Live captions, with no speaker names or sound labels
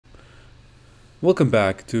Welcome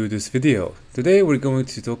back to this video. Today we're going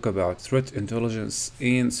to talk about threat intelligence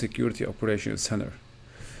in Security Operations Center.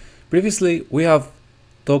 Previously, we have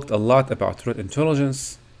talked a lot about threat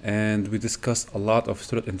intelligence and we discussed a lot of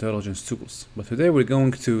threat intelligence tools. But today we're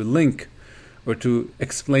going to link or to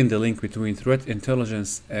explain the link between threat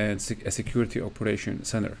intelligence and a Security Operations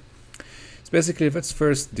Center. So basically, let's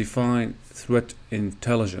first define threat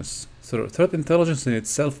intelligence. So threat intelligence in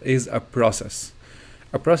itself is a process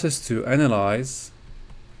to analyze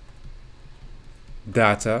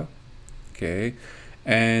data, okay,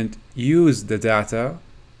 and use the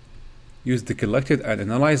collected and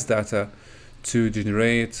analyzed data to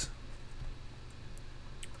generate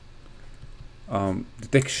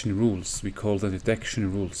detection rules. We call them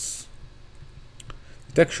detection rules.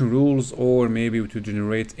 Or maybe to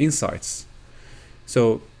generate insights.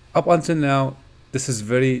 So up until now, this is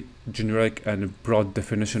very generic and broad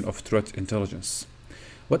definition of threat intelligence.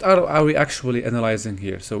 What are we actually analyzing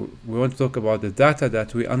here? So we want to talk about the data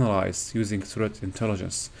that we analyze using threat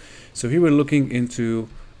intelligence. So here we're looking into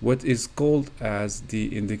what is called as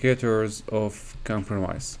the indicators of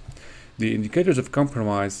compromise. The indicators of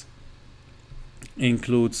compromise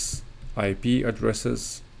includes IP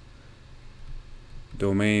addresses,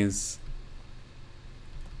 domains,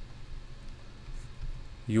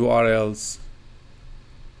 URLs,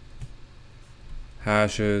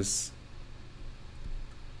 hashes,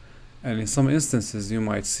 and in some instances you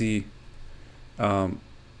might see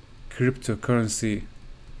cryptocurrency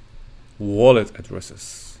wallet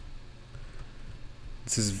addresses.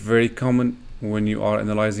 This is very common when you are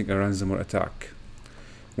analyzing a ransomware attack.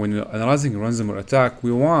 When you're analyzing a ransomware attack,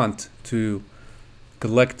 we want to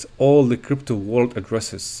collect all the crypto wallet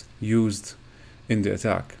addresses used in the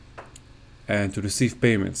attack and to receive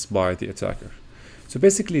payments by the attacker. So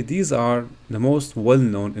basically, these are the most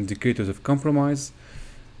well-known indicators of compromise.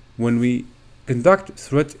 When we conduct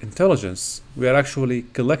threat intelligence, we are actually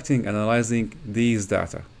collecting, analyzing these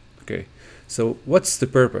data. Okay, so what's the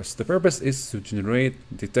purpose? The purpose is to generate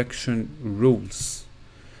detection rules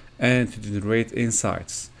and to generate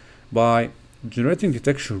insights. By generating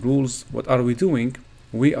detection rules, what are we doing?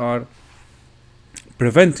 We are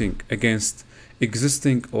preventing against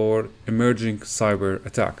existing or emerging cyber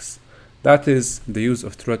attacks. That is the use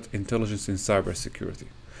of threat intelligence in cybersecurity.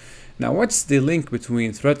 Now, what's the link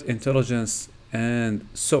between threat intelligence and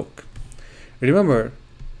SOC? Remember,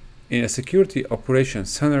 in a security operations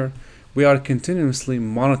center, we are continuously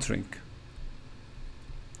monitoring.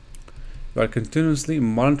 The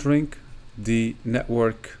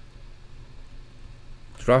network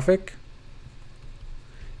traffic,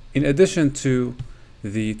 in addition to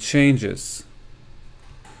the changes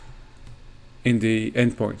in the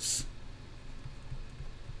endpoints.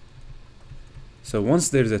 So once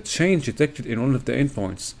there is a change detected in one of the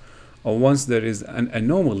endpoints, or once there is an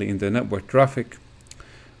anomaly in the network traffic,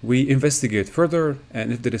 we investigate further,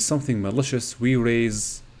 and if there is something malicious, we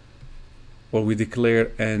raise or we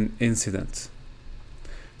declare an incident.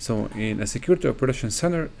 So in a security operations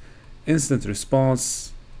center, incident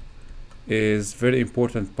response is very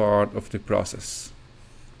important part of the process.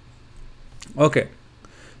 Okay,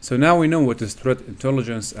 so now we know what is threat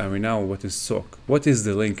intelligence and we know what is SOC. What is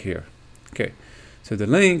the link here? Okay, so the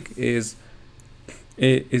link it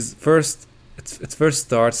first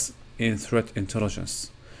starts in threat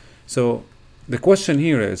intelligence. So the question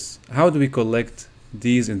here is, how do we collect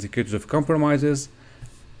these indicators of compromises,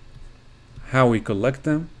 how we collect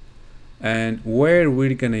them, and where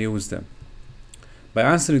we're gonna use them? By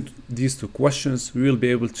answering these two questions, we will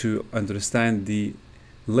be able to understand the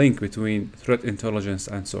link between threat intelligence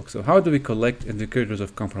and SOC. So how do we collect indicators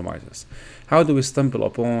of compromises? How do we stumble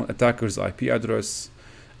upon attackers' IP address,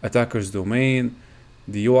 attackers' domain,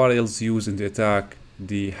 the URLs used in the attack,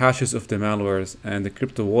 the hashes of the malwares, and the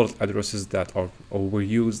crypto wallet addresses that were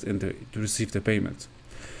used to receive the payment?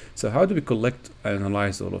 So how do we collect and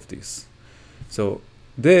analyze all of these? So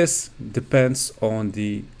this depends on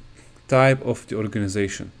the type of the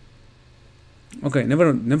organization. Okay,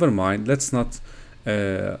 never mind. Let's not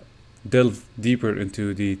delve deeper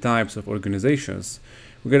into the types of organizations.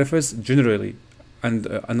 We're gonna first generally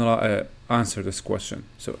answer this question.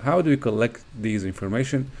 So how do we collect these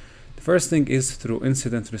information? The first thing is through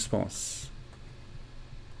incident response.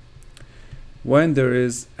 When there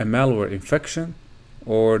is a malware infection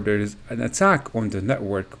or there is an attack on the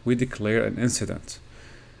network, we declare an incident.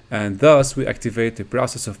 And thus we activate the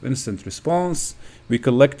process of incident response. We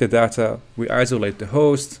collect the data, we isolate the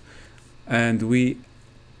host, and we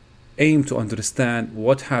aim to understand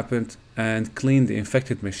what happened and clean the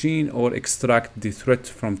infected machine or extract the threat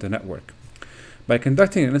from the network. By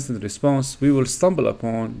conducting an incident response, we will stumble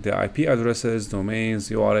upon the IP addresses, domains,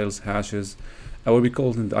 URLs, hashes, what we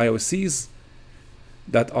call them the IOCs,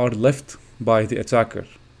 that are left by the attacker.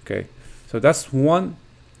 Okay, so that's one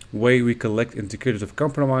way we collect indicators of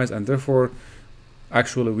compromise, and therefore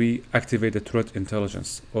actually we activate the threat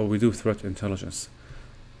intelligence, or we do threat intelligence.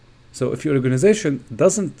 So if your organization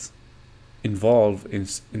doesn't involve in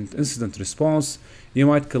incident response, you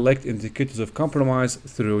might collect indicators of compromise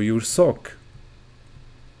through your SOC.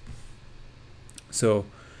 So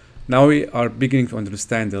now we are beginning to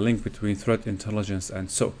understand the link between threat intelligence and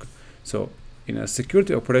SOC. So in a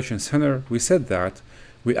security operations center, we said that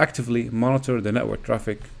we actively monitor the network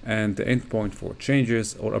traffic and the endpoint for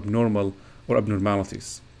changes or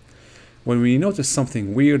abnormalities. When we notice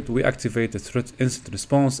something weird, we activate the threat incident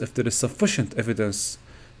response if there is sufficient evidence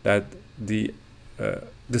that the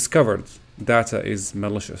discovered data is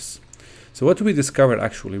malicious. So what do we discover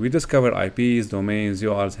actually? We discover IPs, domains,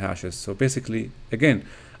 URLs, hashes. So basically, again,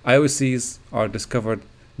 IOCs are discovered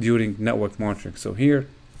during network monitoring. So here,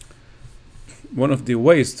 one of the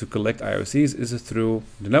ways to collect IOCs is through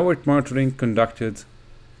the network monitoring conducted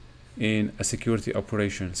in a security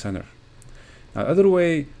operations center. Now, the other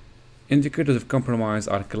way indicators of compromise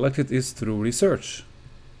are collected is through research.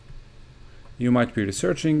 You might be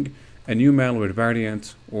researching a new malware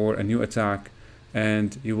variant or a new attack,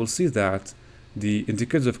 and you will see that the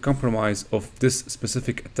indicators of compromise of this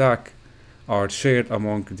specific attack are shared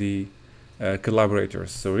among the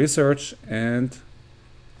collaborators. So research and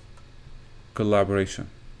collaboration.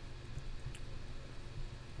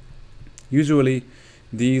 Usually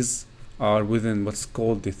these are within what's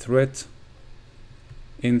called the threat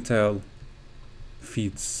intel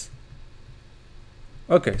feeds.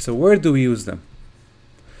 Okay, so where do we use them?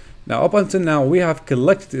 Now, up until now, we have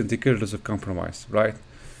collected indicators of compromise, right?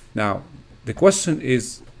 Now, the question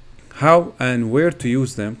is how and where to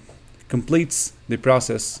use them completes the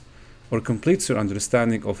process or completes your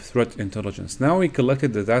understanding of threat intelligence. Now we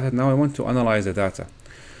collected the data, now I want to analyze the data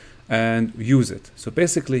and use it. So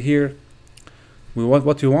basically here,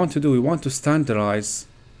 what we want to do, we want to standardize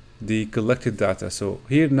the collected data. So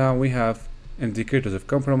here now we have indicators of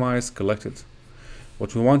compromise collected.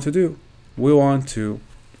 What we want to do, we want to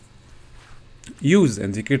use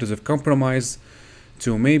indicators of compromise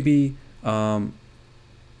to maybe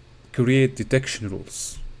create detection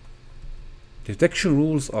rules. Detection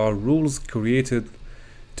rules are rules created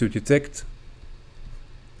to detect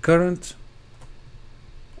current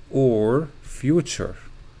or future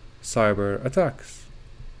cyber attacks.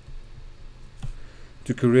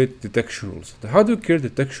 To create detection rules. How do we create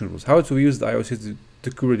detection rules? How do we use the IOCs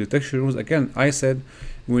to create detection rules? Again, I said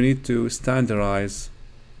we need to standardize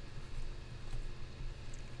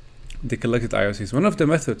the collected IOCs. One of the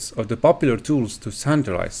methods of the popular tools to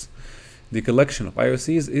standardize the collection of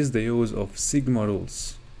IOCs is the use of Sigma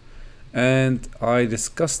rules. And I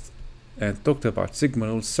discussed and talked about Sigma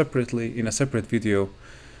rules separately in a separate video.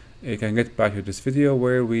 You can get back to this video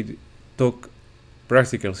where we took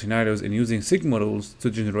practical scenarios in using Sigma rules to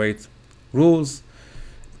generate rules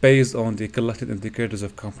based on the collected indicators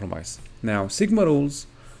of compromise. Now, Sigma rules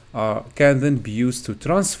can then be used to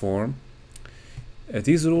transform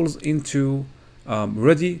these rules into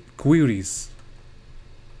ready queries.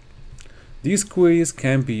 These queries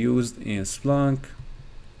can be used in Splunk,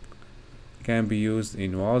 can be used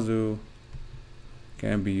in Wazoo,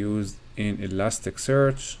 can be used in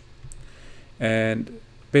Elasticsearch, and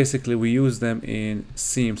basically we use them in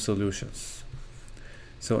SIEM solutions.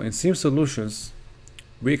 So in SIEM solutions,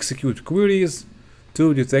 we execute queries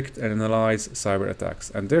to detect and analyze cyber attacks,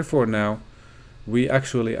 and therefore now we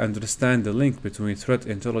actually understand the link between threat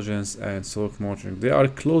intelligence and SOC monitoring. They are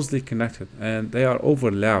closely connected and they are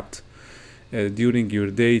overlapped during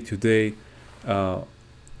your day-to-day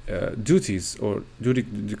duties, or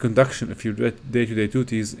during the conduction of your day-to-day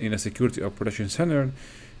duties in a security operations center.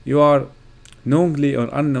 You are knowingly or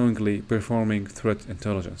unknowingly performing threat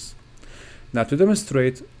intelligence. Now, to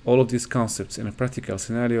demonstrate all of these concepts in a practical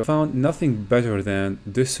scenario, I found nothing better than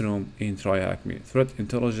this room in TryHackMe, Threat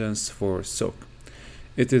Intelligence for SOC.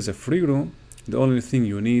 It is a free room. The only thing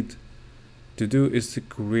you need to do is to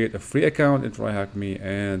create a free account in TryHackMe,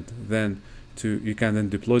 and then you can then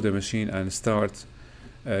deploy the machine and start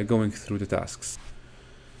going through the tasks.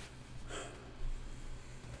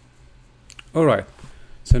 All right,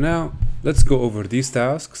 so now let's go over these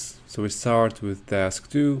tasks. So we start with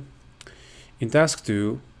task 2. In task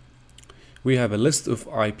 2, we have a list of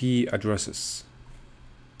IP addresses.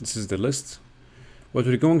 This is the list. What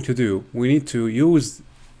we're going to do, we need to use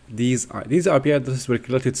these IP addresses were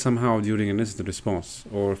collected somehow during an incident response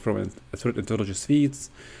or from a threat intelligence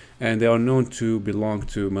feeds, and they are known to belong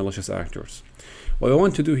to malicious actors. What we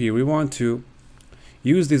want to do here, we want to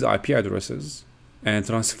use these IP addresses and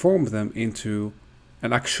transform them into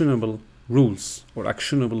an actionable rules or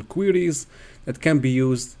actionable queries that can be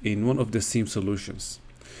used in one of the SIEM solutions.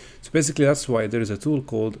 So basically that's why there is a tool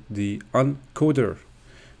called the uncoder.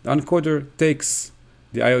 The uncoder takes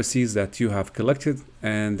the IOCs that you have collected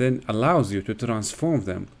and then allows you to transform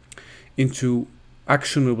them into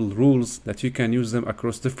actionable rules that you can use them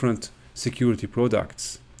across different security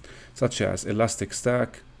products such as Elastic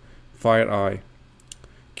FireEye,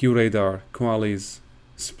 QRadar, Qualys,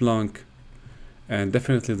 Splunk, and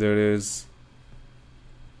definitely there is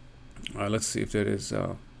let's see if there is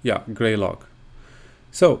Graylog.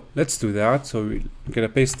 So let's do that. So we're gonna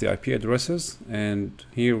paste the IP addresses, and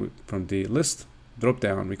here from the list drop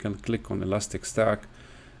down we can click on Elastic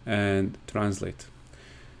and translate.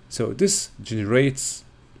 So this generates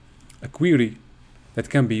a query that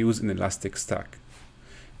can be used in Elastic.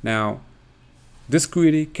 Now this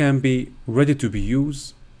query can be ready to be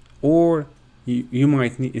used, or you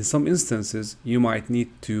might need, in some instances you might need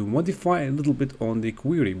to modify a little bit on the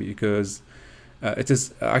query, because it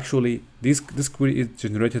is actually this query is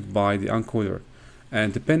generated by the encoder,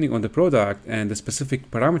 and depending on the product and the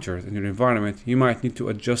specific parameters in your environment, you might need to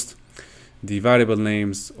adjust the variable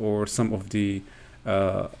names or some of the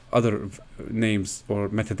other names or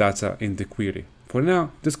metadata in the query. For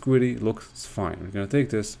now, this query looks fine. We're going to take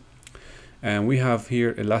this, and we have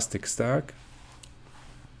here Elastic.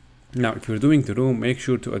 Now, if you're doing the room, make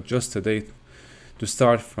sure to adjust the date to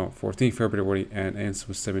start from 14 February and ends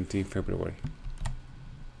with 17 February.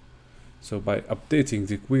 So by updating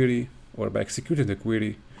the query or by executing the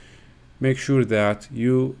query, make sure that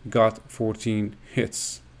you got 14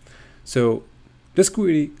 hits. So this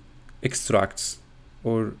query extracts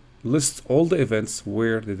or lists all the events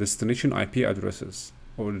where the destination IP addresses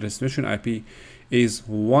or the destination IP is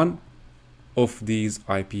one of these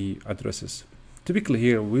IP addresses. Typically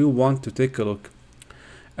here we want to take a look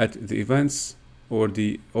at the events or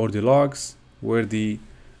the logs where the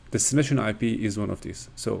destination IP is one of these.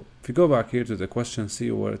 So if you go back here to the question,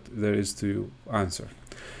 see what there is to answer.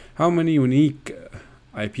 How many unique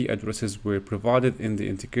IP addresses were provided in the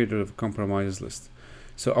indicator of compromise list?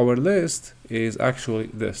 So our list is actually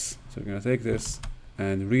this. So we're going to take this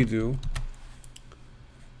and redo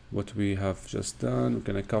what we have just done. We're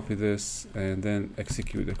going to copy this and then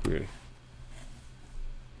execute the query.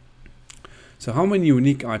 So how many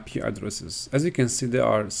unique IP addresses? As you can see, there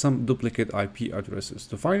are some duplicate IP addresses.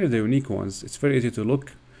 To find the unique ones, it's very easy to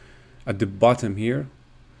look at the bottom here,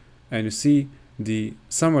 and you see the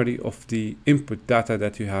summary of the input data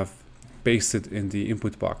that you have pasted in the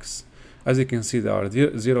input box. As you can see, there are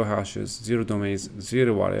 0 hashes, 0 domains,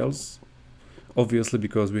 0 URLs, obviously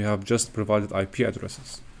because we have just provided IP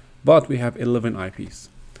addresses, but we have 11 IPs.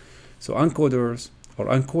 So encoders or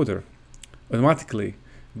encoder automatically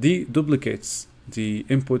deduplicates the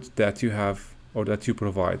input that you have or that you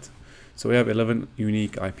provide. So we have 11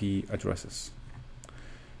 unique IP addresses.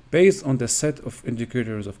 Based on the set of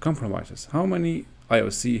indicators of compromises, how many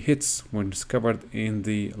IOC hits were discovered in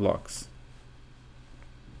the logs?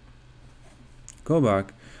 Go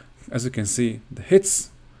back. As you can see, the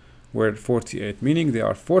hits were 48, meaning there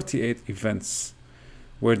are 48 events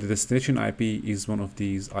where the destination IP is one of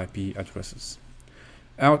these IP addresses.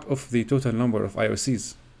 Out of the total number of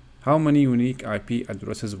IOCs, how many unique IP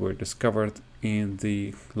addresses were discovered in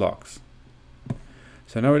the logs?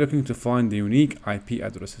 So now we're looking to find the unique IP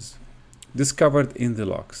addresses discovered in the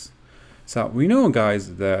logs. So we know,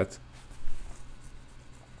 guys, that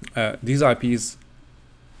these IPs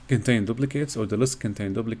contain duplicates, or the list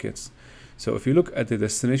contain duplicates. So if you look at the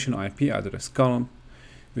destination IP address column,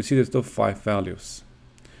 you see the top 5 values.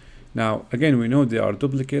 Now, again, we know they are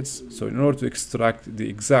duplicates, so in order to extract the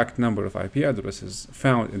exact number of IP addresses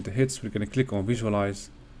found in the hits, we're going to click on Visualize.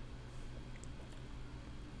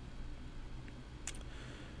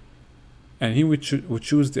 And here we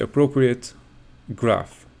choose the appropriate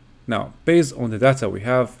graph. Now, based on the data we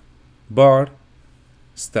have, bar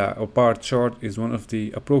chart is one of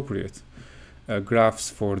the appropriate graphs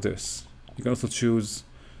for this. You can also choose,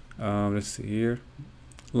 let's see here,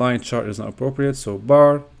 line chart is not appropriate, so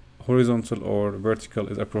bar, horizontal or vertical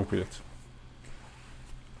is appropriate.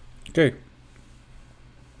 Okay,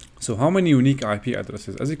 so how many unique IP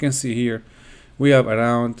addresses? As you can see here, we have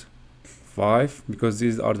around 5, because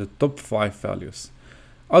these are the top 5 values.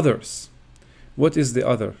 Others, what is the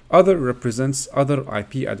other? Other represents other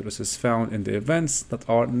IP addresses found in the events that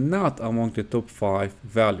are not among the top 5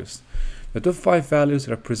 values. The top 5 values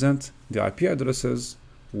represent the IP addresses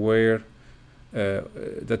where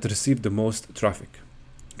that receive the most traffic.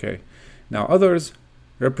 Okay, now others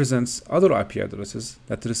represents other IP addresses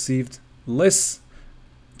that received less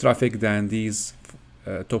traffic than these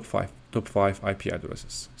top five IP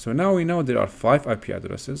addresses. So now we know there are 5 IP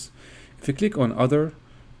addresses. If you click on other,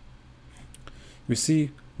 we see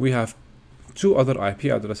we have 2 other IP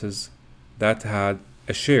addresses that had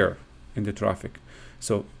a share in the traffic.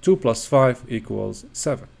 So 2 plus 5 equals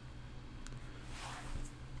 7.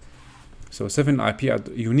 So 7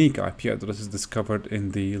 unique IP addresses discovered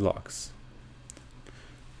in the logs.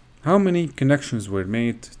 How many connections were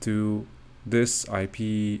made to this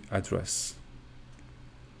IP address?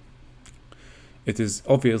 It is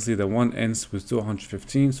obviously the one ends with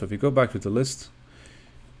 215. So if you go back to the list,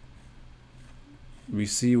 we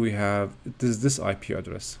see we have this IP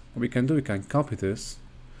address. What we can do, we can copy this,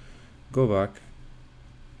 go back,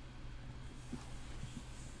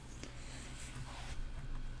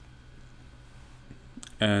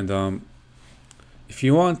 and if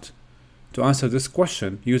you want to answer this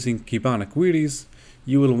question using Kibana queries,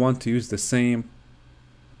 you will want to use the same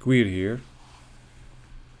query here,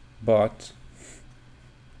 but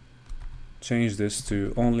change this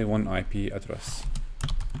to only one IP address.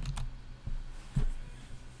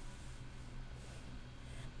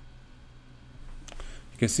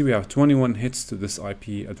 You can see we have 21 hits to this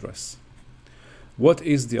IP address. What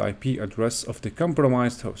is the IP address of the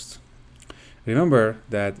compromised host? Remember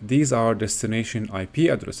that these are destination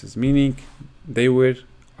IP addresses, meaning they were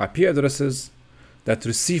IP addresses that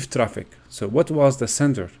received traffic. So what was the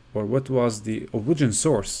sender, or what was the origin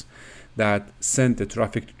source that sent the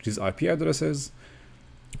traffic to these IP addresses?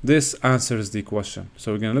 This answers the question.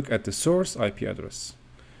 So we're going to look at the source IP address,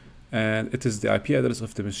 and it is the IP address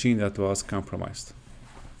of the machine that was compromised.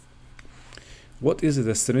 What is the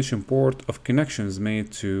destination port of connections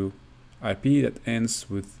made to IP that ends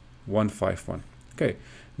with 151? Okay,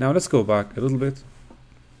 now let's go back a little bit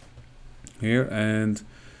here, and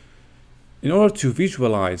in order to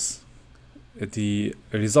visualize the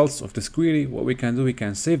results of this query, what we can do, we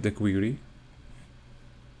can save the query.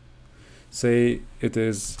 Say it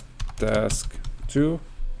is task 2,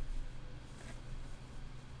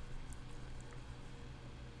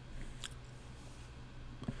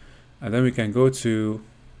 and then we can go to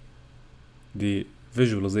the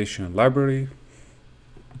visualization library,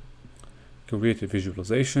 create a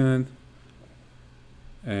visualization,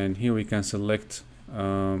 and here we can select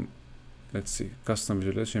let's see, custom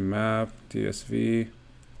visualization map, TSV,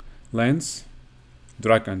 lens,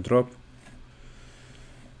 drag and drop.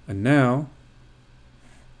 And now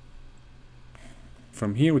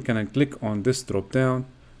from here we can click on this drop down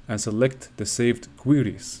and select the saved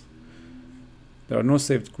queries. There are no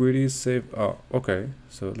saved queries. Okay,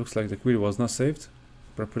 so it looks like the query was not saved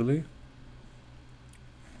properly.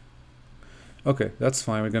 Okay, that's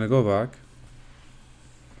fine. We're gonna go back.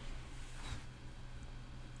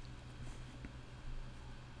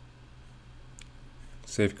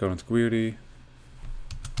 Save current query.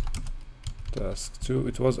 Task 2.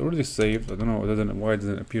 It was already saved. I don't know why it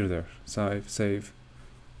didn't appear there. Save.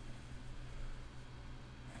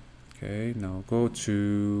 Okay, now go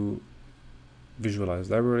to visualize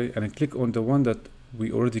library and click on the one that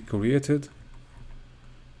we already created.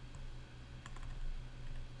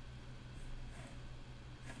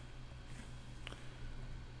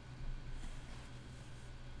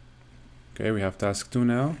 Okay, we have task 2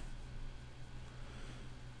 now.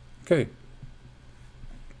 Okay,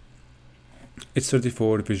 it's ready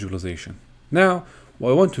for visualization. Now,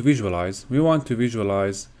 what we want to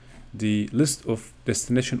visualize, the list of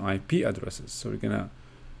destination IP addresses. So we're gonna,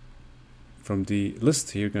 from the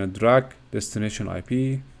list here, gonna drag destination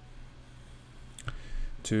IP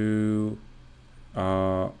to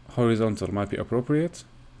horizontal might be appropriate.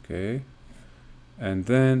 Okay, and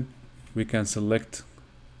then we can select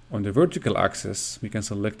on the vertical axis, we can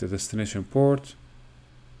select the destination port.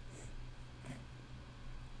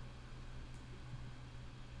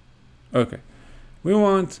 Okay, we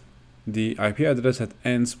want the IP address that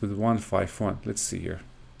ends with 151. Let's see here.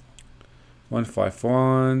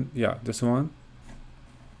 151, yeah, this one.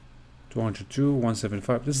 202,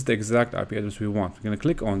 175. This is the exact IP address we want. We're going to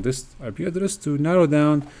click on this IP address to narrow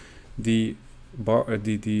down the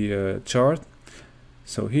chart.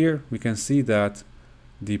 So here we can see that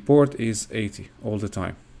the port is 80 all the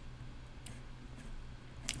time.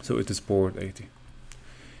 So it is port 80.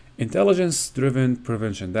 Intelligence-driven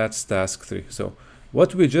prevention, that's task 3. So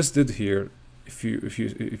what we just did here, if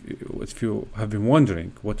you have been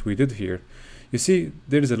wondering what we did here, you see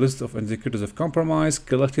there is a list of indicators of compromise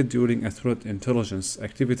collected during a threat intelligence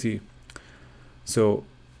activity. So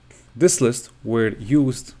this list were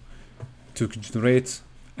used to generate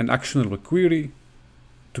an actionable query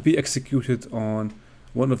to be executed on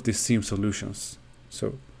one of these SIEM solutions.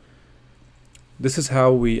 So this is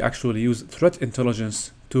how we actually use threat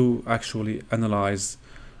intelligence to actually analyze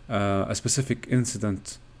a specific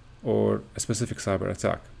incident or a specific cyber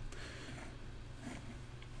attack.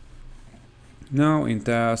 Now in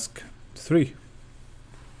task 3.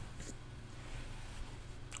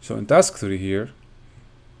 So in task 3 here,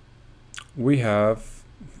 we have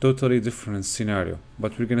totally different scenario,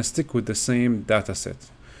 but we're gonna stick with the same data set.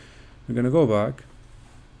 We're gonna go back,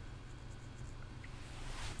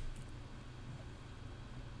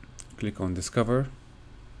 click on discover.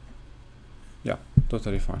 Yeah,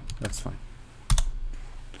 totally fine, that's fine.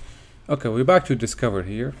 Okay, we're back to discover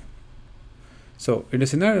here. So in the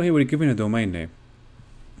scenario here, we're given a domain name.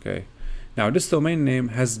 Okay, now this domain name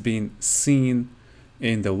has been seen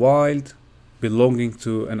in the wild belonging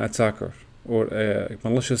to an attacker or a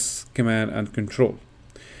malicious command and control.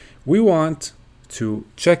 We want to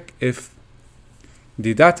check if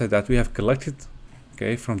the data that we have collected,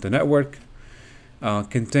 okay, from the network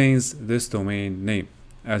contains this domain name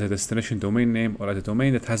as a destination domain name or as a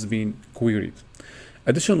domain that has been queried.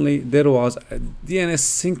 Additionally, there was a DNS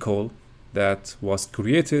sinkhole that was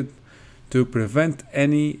created to prevent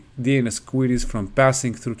any DNS queries from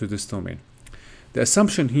passing through to this domain. The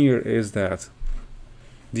assumption here is that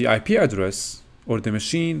the IP address or the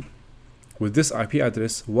machine with this IP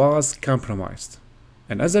address was compromised,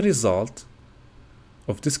 and as a result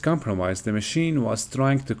of this compromise, the machine was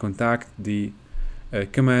trying to contact the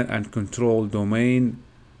command and control domain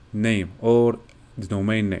name or the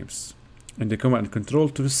domain names in the command and control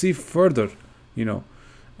to receive further,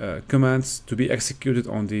 commands to be executed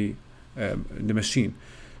on the machine.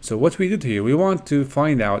 So what we did here, we want to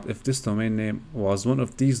find out if this domain name was one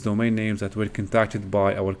of these domain names that were contacted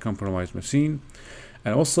by our compromised machine,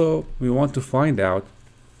 and also we want to find out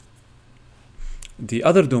the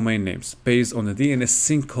other domain names based on the DNS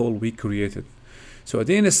sinkhole we created. So a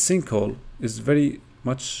DNS sinkhole is very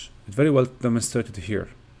well demonstrated here.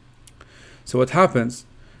 So what happens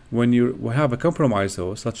when you have a compromised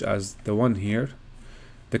host, such as the one here,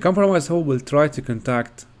 the compromised host will try to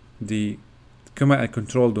contact the command and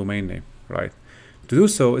control domain name, right? To do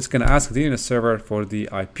so, it's going to ask the DNS server for the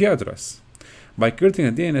IP address. By creating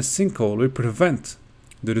a DNS sinkhole, we prevent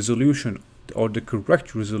the resolution or the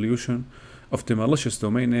correct resolution of the malicious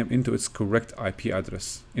domain name into its correct IP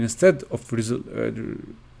address. Instead of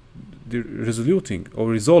resolving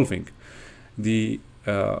the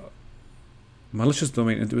malicious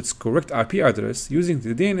domain into its correct IP address, using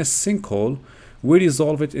the DNS sinkhole, we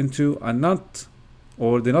resolve it into a not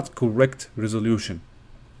correct resolution,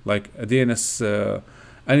 like a DNS,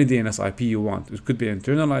 any DNS IP you want. It could be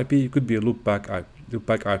internal IP, it could be a loopback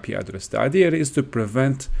IP address. The idea is to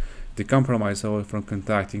prevent the compromised host from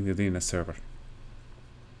contacting the DNS server.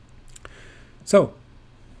 So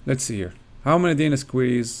let's see here. How many DNS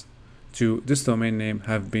queries to this domain name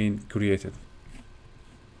have been created?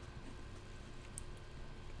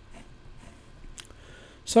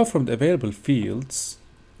 So from the available fields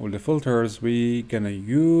or the filters, we gonna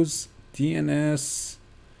use DNS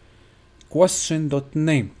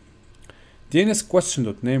question.name. DNS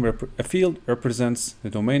question.name a field represents the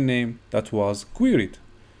domain name that was queried.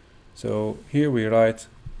 So here we write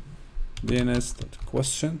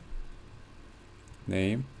DNS.question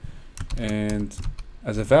name, and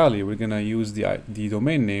as a value we're gonna use the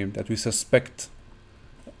domain name that we suspect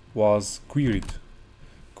was queried.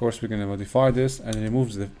 Of course, we're gonna modify this and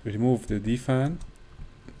remove the dfan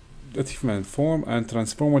form and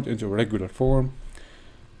transform it into a regular form.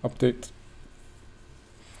 Update.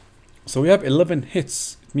 So we have 11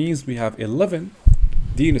 hits. It means we have 11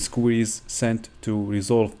 DNS queries sent to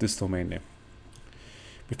resolve this domain name.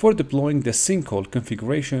 Before deploying the sinkhole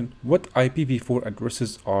configuration, what IPv4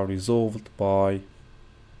 addresses are resolved by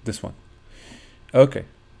this one? Okay,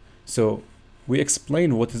 so we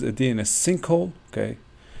explain what is a DNS sinkhole. Okay,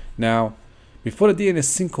 now before a DNS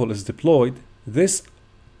sinkhole is deployed, this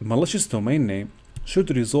malicious domain name should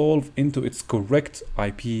resolve into its correct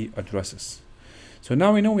IP addresses. So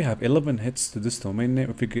now we know we have 11 hits to this domain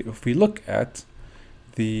name. If we look at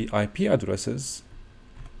the IP addresses,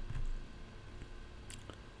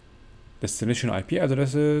 destination IP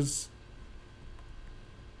addresses,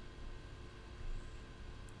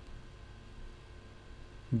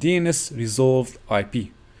 DNS resolved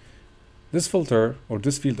IP. This filter or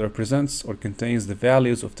this field represents or contains the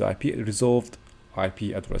values of the IP resolved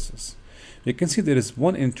IP addresses. You can see there is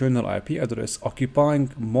one internal IP address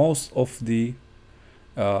occupying most of the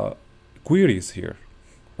queries here,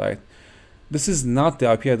 right? This is not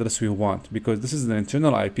the IP address we want because this is an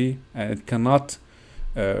internal IP and it cannot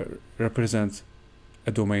represent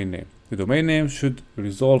a domain name. The domain name should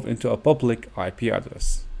resolve into a public IP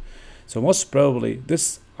address. So most probably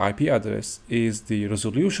this IP address is the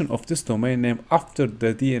resolution of this domain name after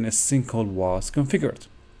the DNS sinkhole was configured.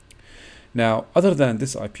 Now, other than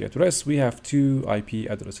this IP address, we have two IP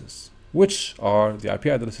addresses, which are the IP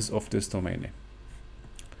addresses of this domain name.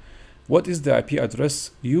 What is the IP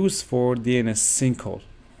address used for DNS sinkhole?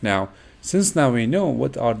 Now, since now we know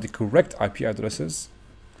what are the correct IP addresses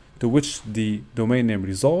to which the domain name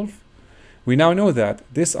resolve, we now know that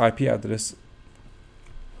this IP address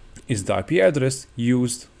is the IP address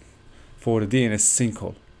used for the DNS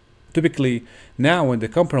sinkhole. Typically, now when the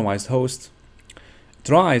compromised host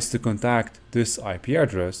tries to contact this IP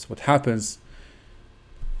address, what happens,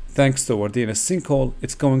 thanks to our DNS sinkhole,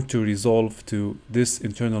 it's going to resolve to this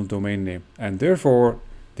internal domain name, and therefore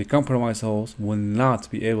the compromised host will not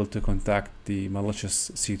be able to contact the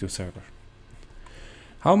malicious C2 server.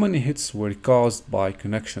 How many hits were caused by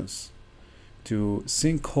connections to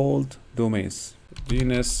sinkholed domains?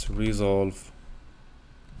 DNS resolve,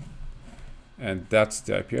 and that's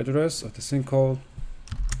the IP address of the sinkhole.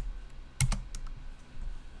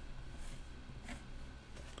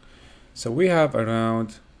 So we have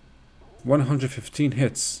around 115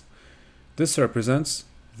 hits. This represents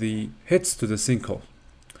the hits to the sinkhole.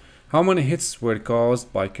 How many hits were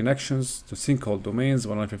caused by connections to sinkhole domains?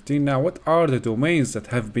 115. Now, what are the domains that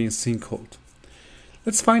have been sinkholed?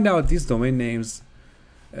 Let's find out these domain names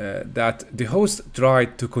that the host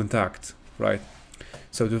tried to contact, right?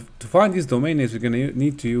 So to find these domain names, we're going to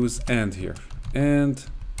need to use AND here. And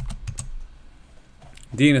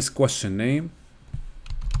DNS question name.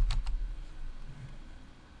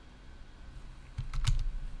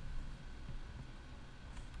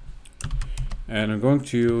 And I'm going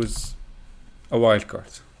to use a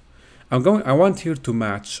wildcard. I want here to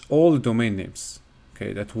match all the domain names,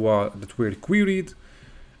 okay, that were queried,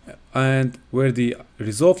 and where the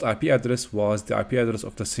resolved IP address was the IP address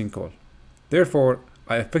of the sinkhole. Therefore,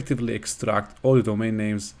 I effectively extract all the domain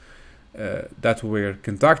names that were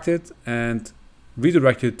contacted and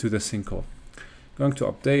redirected to the sinkhole. Going to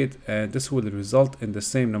update, and this will result in the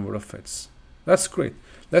same number of hits. That's great.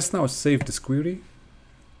 Let's now save this query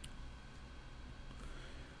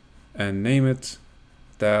and name it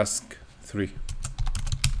task 3.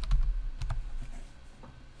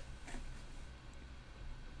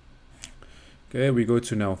 Okay, we go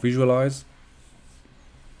to now visualize,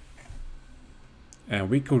 and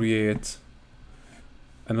we create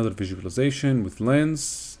another visualization with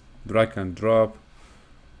lens, drag and drop,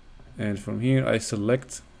 and from here I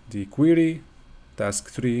select the query task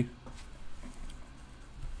 3.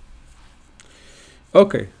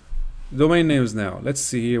 Okay, domain names now. Let's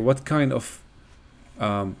see here what kind of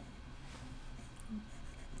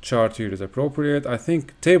chart here is appropriate. I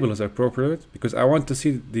think table is appropriate because I want to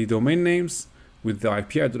see the domain names with the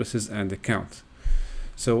IP addresses and the count.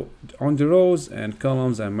 So on the rows and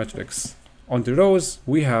columns and metrics. On the rows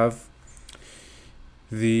we have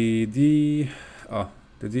the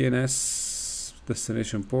DNS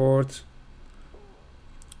destination port.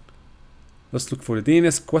 Let's look for the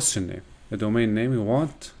DNS question name, the domain name we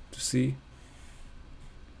want to see.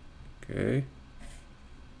 Okay.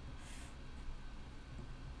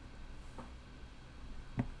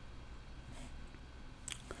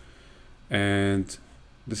 And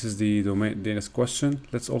this is the domain DNS question.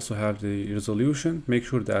 Let's also have the resolution. Make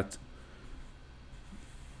sure that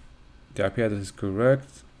the IP address is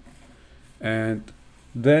correct. And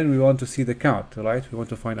then we want to see the count, right? We want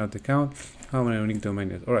to find out the count, how many unique domain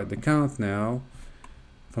names. All right, the count now.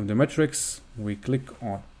 From the metrics, we click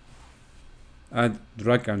on add,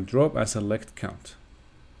 drag and drop, and select count.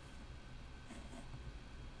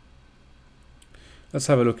 Let's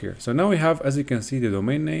have a look here. So now we have, as you can see, the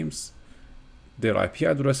domain names, their IP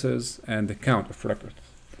addresses, and the count of records.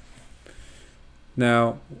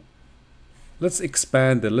 Now, let's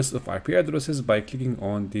expand the list of IP addresses by clicking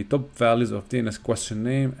on the top values of DNS question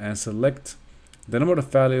name and select the number of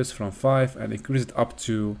values from 5 and increase it up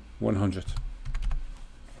to 100.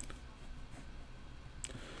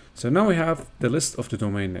 So now we have the list of the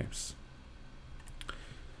domain names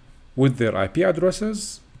with their IP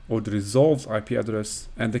addresses or the resolved IP address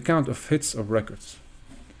and the count of hits of records.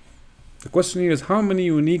 The question here is how many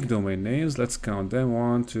unique domain names? Let's count them.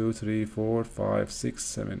 1, 2, 3, 4, 5, 6,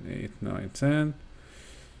 7, 8, 9, 10,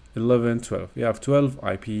 11, 12. We have 12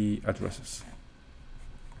 IP addresses.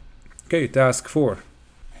 Okay, task 4.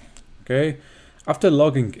 Okay, after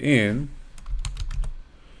logging in,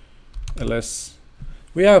 ls,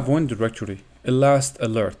 we have one directory, a last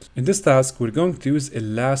alert. In this task, we're going to use a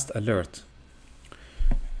last alert.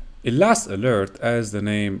 Elast Alert, as the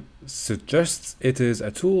name suggests, it is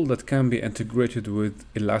a tool that can be integrated with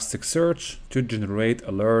Elasticsearch to generate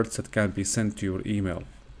alerts that can be sent to your email.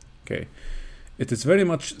 Okay, it is very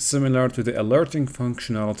much similar to the alerting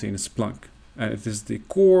functionality in Splunk, and it is the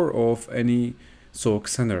core of any SOC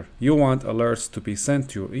center. You want alerts to be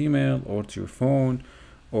sent to your email or to your phone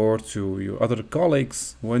or to your other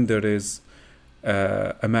colleagues when there is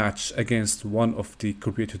a match against one of the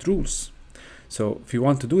created rules. So if you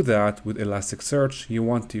want to do that with Elasticsearch, you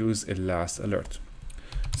want to use Elast Alert.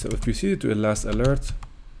 So if you see to Elast Alert,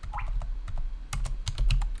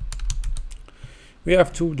 we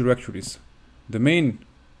have two directories. The main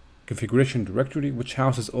configuration directory, which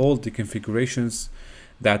houses all the configurations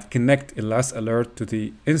that connect Elast Alert to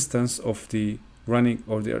the instance of the running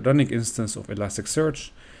instance of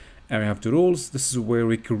Elasticsearch. And we have the rules. This is where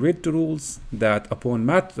we create the rules that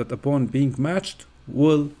upon being matched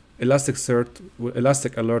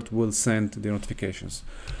Elastic Alert will send the notifications.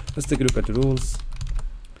 Let's take a look at the rules.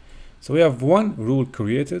 So we have one rule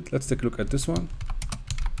created. Let's take a look at this one.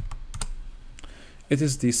 It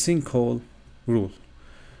is the sinkhole rule.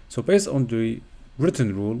 So based on the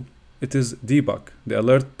written rule, it is debug. The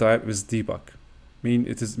alert type is debug, meaning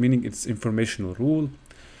it's informational rule.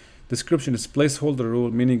 Description is placeholder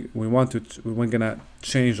rule, meaning we're gonna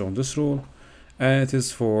change on this rule, and it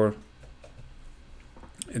is for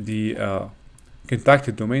the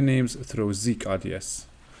contacted domain names through Zeek RDS.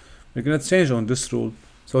 We're gonna change on this rule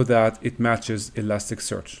so that it matches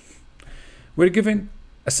Elasticsearch. We're given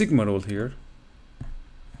a Sigma rule here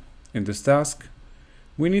in this task.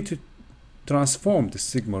 We need to transform the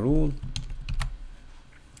Sigma rule.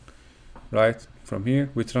 Right from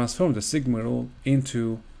here, we transform the Sigma rule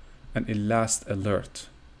into an Elast Alert.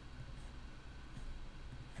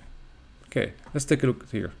 Okay, let's take a look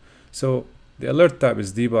here. So the alert type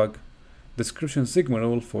is debug. Description Sigma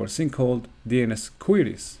rule for sinkhole DNS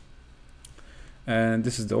queries. And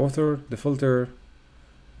this is the author, the filter,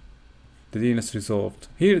 the DNS resolved.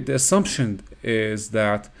 Here the assumption is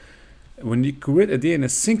that when you create a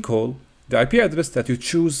DNS sinkhole, the IP address that you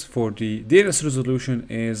choose for the DNS resolution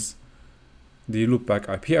is the loopback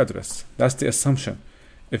IP address. That's the assumption.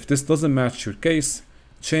 If this doesn't match your case,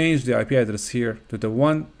 change the IP address here to the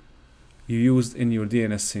one you used in your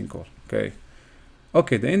DNS sinkhole.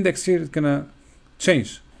 Okay, the index here is gonna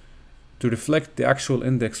change to reflect the actual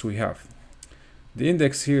index we have. The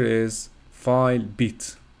index here is file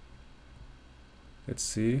beat. Let's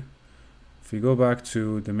see. If we go back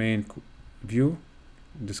to the main view,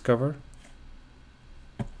 discover.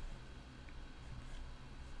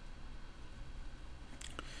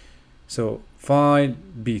 So file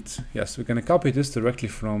beat. Yes, we're gonna copy this directly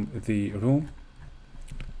from the room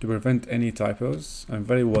to prevent any typos. I'm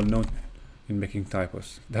very well known in making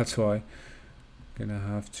typos. That's why I'm gonna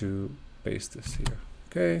have to paste this here.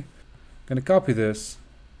 Okay, gonna copy this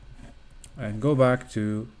and go back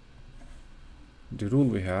to the rule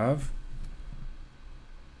we have.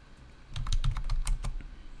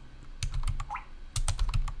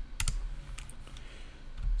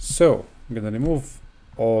 So I'm gonna remove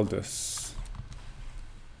all this.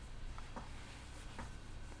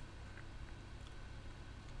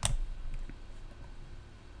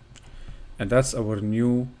 And that's our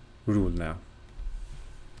new rule now.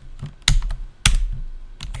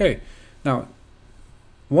 Okay, now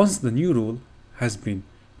once the new rule has been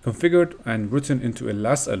configured and written into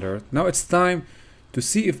Elast Alert, now it's time to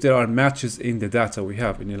see if there are matches in the data we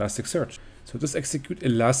have in Elasticsearch. So just execute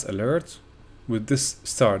Elast Alert with this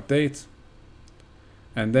start date,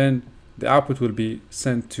 and then the output will be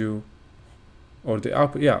sent to, or the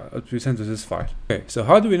output, yeah, it will be sent to this file. Okay, so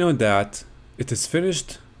how do we know that it is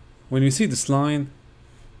finished? When you see this line,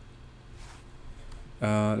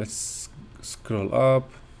 let's scroll up.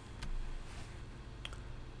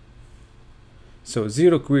 So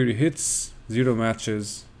 0 query hits, 0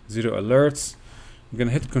 matches, 0 alerts. I'm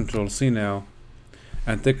gonna hit Control C now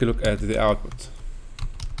and take a look at the output.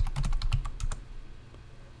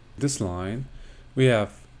 This line, we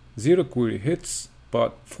have 0 query hits,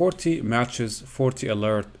 but 40 matches, 40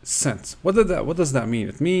 alert sent. What does that mean?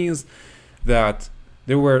 It means that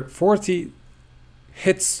there were 40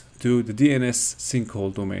 hits to the DNS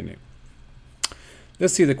sinkhole domain name.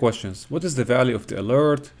 Let's see the questions. What is the value of the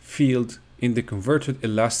alert field in the converted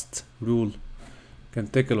Elast rule? You can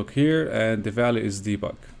take a look here, and the value is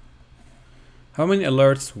debug. How many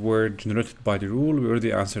alerts were generated by the rule? We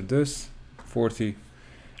already answered this, 40.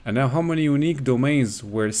 And now how many unique domains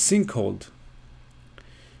were sinkholed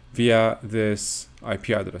via this IP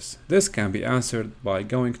address? This can be answered by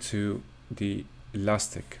going to the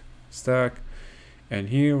Elastic stack And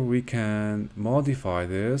here we can modify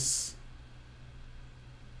this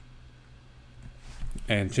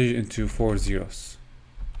and change it into 4 zeros.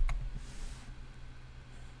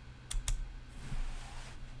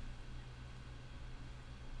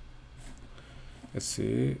 Let's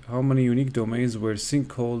see how many unique domains were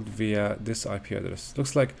sincalled via this IP address.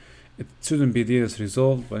 Looks like it shouldn't be DNS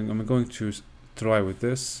resolved, but I'm going to try with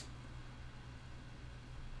this.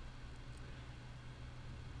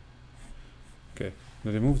 Okay,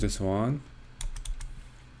 I'm gonna remove this one.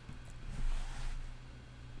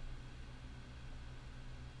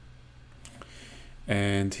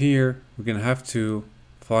 And here we're gonna have to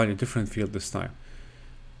find a different field this time.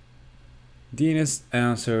 DNS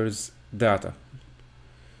answers data.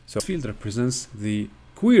 So this field represents the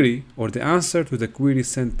query or the answer to the query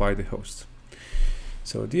sent by the host.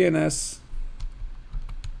 So DNS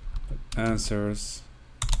answers,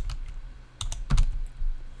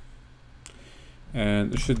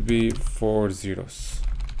 and it should be 4 zeros.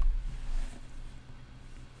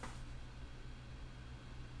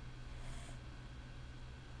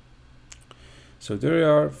 So there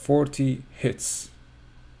are 40 hits.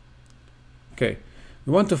 Okay,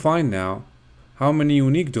 we want to find now how many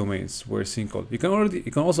unique domains were sincalled. You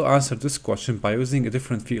can also answer this question by using a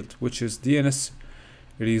different field, which is DNS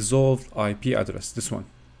resolved IP address, this one.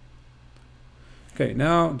 Okay,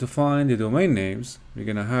 now to find the domain names, we're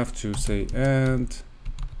gonna have to say and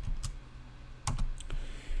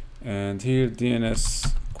here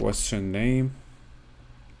DNS question name,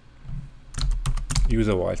 use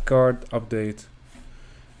a wildcard, update,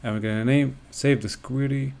 and we're gonna save this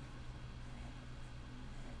query.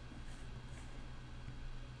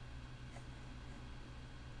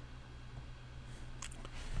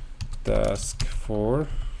 Task 4.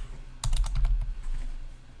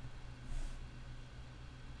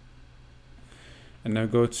 And now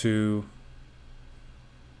go to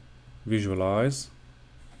visualize.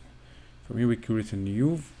 From here we create a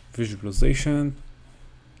new visualization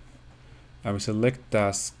and we select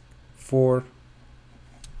task 4.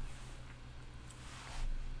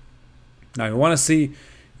 Now you want to see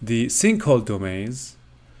the sinkhole domains.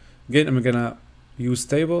 Again, I'm gonna use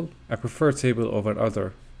table. I prefer table over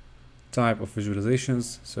other type of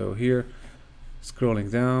visualizations. So here,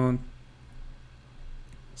 scrolling down,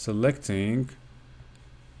 selecting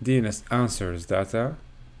DNS answers data,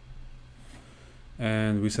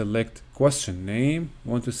 and we select question name.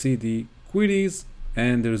 We want to see the queries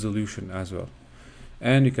and the resolution as well,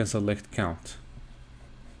 and you can select count.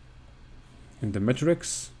 In the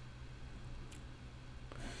metrics,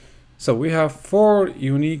 so we have 4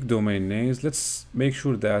 unique domain names. Let's make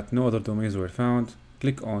sure that no other domains were found.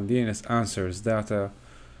 Click on DNS answers data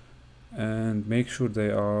and make sure they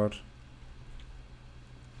are.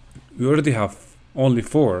 We already have only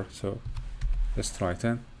 4, so let's try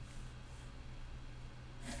 10.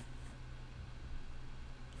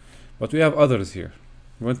 But we have others here.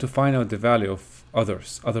 We want to find out the value of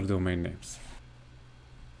other domain names.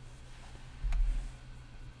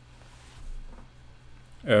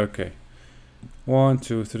 Okay, 1,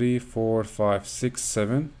 2, 3, 4, 5, 6,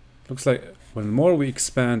 7. Looks like the more we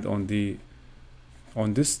expand on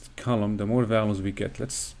this column, the more values we get.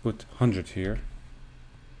 Let's put 100 here,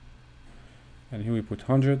 and here we put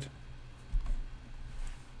 100.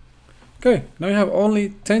 Okay, now we have only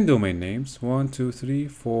 10 domain names. 1, 2, 3,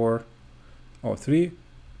 4, 3.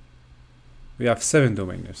 We have 7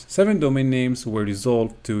 domain names. 7 domain names were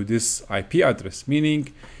resolved to this IP address,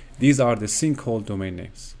 meaning these are the sinkhole domain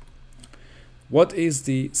names. What is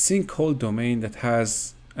the sinkhole domain that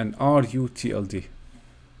has an RUTLD?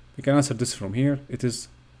 We can answer this from here. It is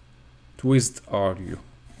twist RU.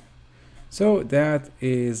 So that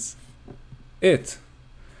is it.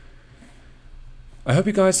 I hope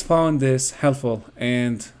you guys found this helpful,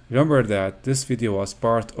 and remember that this video was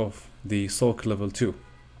part of the SOC Level 2.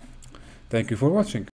 Thank you for watching.